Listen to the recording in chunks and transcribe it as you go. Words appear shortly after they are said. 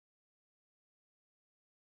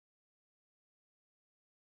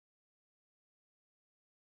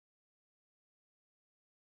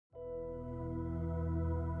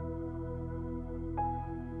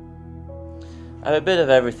I have a bit of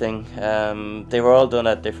everything. They were all done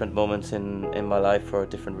at different moments in my life for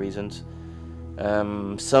different reasons.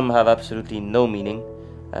 Some have absolutely no meaning.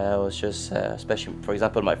 I was just, especially for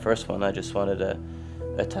example, my first one, I just wanted a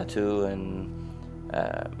tattoo, and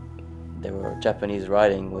they were Japanese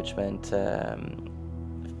writing, which meant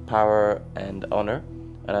power and honor,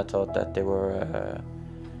 and I thought that they were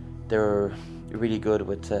really good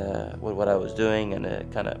with what I was doing, and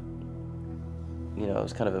it kind of, it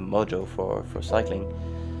was kind of a mojo for cycling.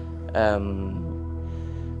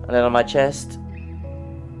 And then on my chest,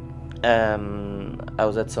 I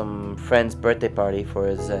was at some friend's birthday party for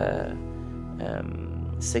his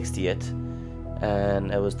 60th,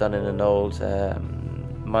 and it was done in an old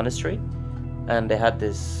monastery, and they had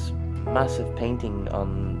this massive painting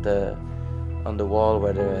on the wall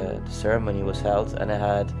where the ceremony was held, and it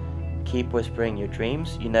had "Keep whispering your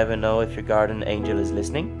dreams. You never know if your guardian angel is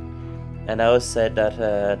listening." And I always said that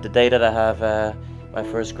the day that I have my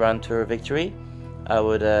first Grand Tour victory, I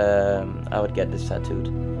would get this tattooed.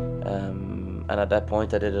 And at that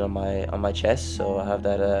point, I did it on my chest. So I have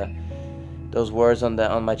that those words on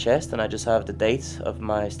my chest, and I just have the date of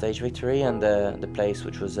my stage victory and the place,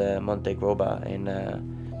 which was Monte Groba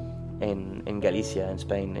in Galicia in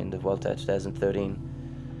Spain in the Vuelta 2013.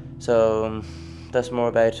 So that's more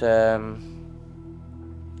about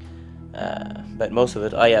most of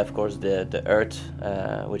it. Yeah, of course, the earth,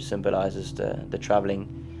 which symbolizes the traveling,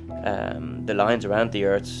 the lines around the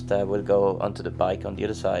earth that will go onto the bike on the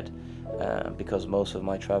other side, because most of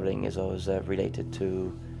my traveling is always related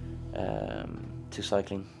to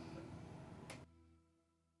cycling.